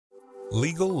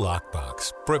Legal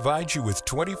Lockbox provides you with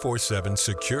 24/7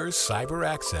 secure cyber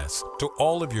access to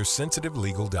all of your sensitive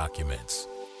legal documents.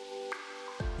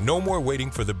 No more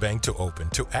waiting for the bank to open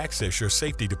to access your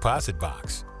safety deposit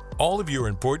box. All of your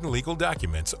important legal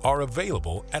documents are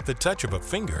available at the touch of a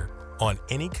finger on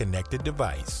any connected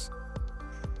device.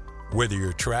 Whether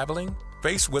you're traveling,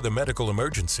 faced with a medical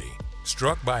emergency,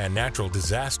 struck by a natural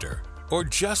disaster, or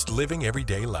just living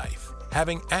everyday life,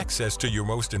 having access to your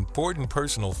most important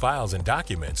personal files and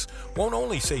documents won't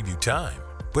only save you time,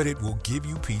 but it will give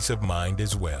you peace of mind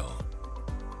as well.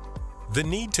 The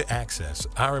need to access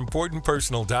our important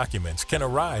personal documents can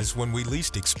arise when we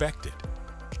least expect it.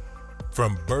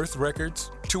 From birth records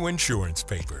to insurance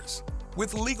papers,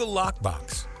 with Legal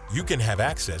Lockbox, you can have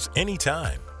access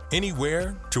anytime,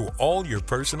 anywhere to all your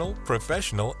personal,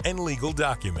 professional, and legal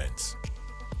documents.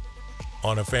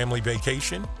 On a family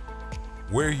vacation?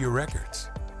 Where are your records?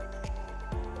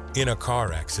 In a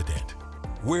car accident?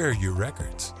 Where are your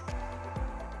records?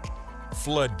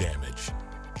 Flood damage?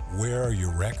 Where are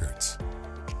your records?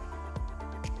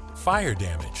 Fire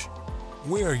damage?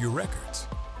 Where are your records?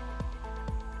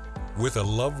 With a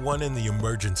loved one in the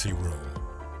emergency room?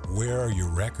 Where are your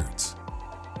records?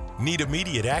 Need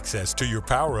immediate access to your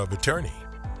power of attorney?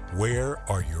 Where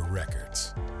are your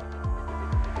records?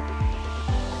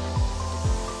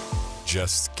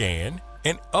 Just scan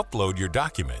and upload your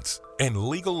documents, and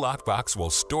Legal Lockbox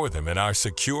will store them in our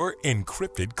secure,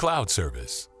 encrypted cloud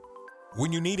service.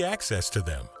 When you need access to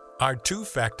them, our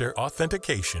two-factor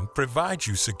authentication provides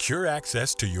you secure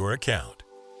access to your account.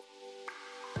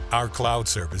 Our cloud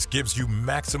service gives you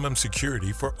maximum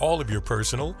security for all of your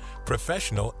personal,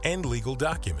 professional, and legal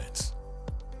documents.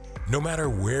 No matter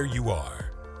where you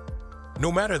are,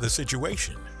 no matter the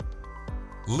situation,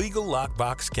 Legal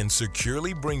Lockbox can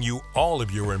securely bring you all of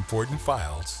your important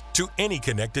files to any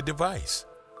connected device.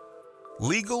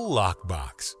 Legal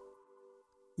Lockbox.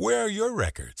 Where are your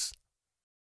records?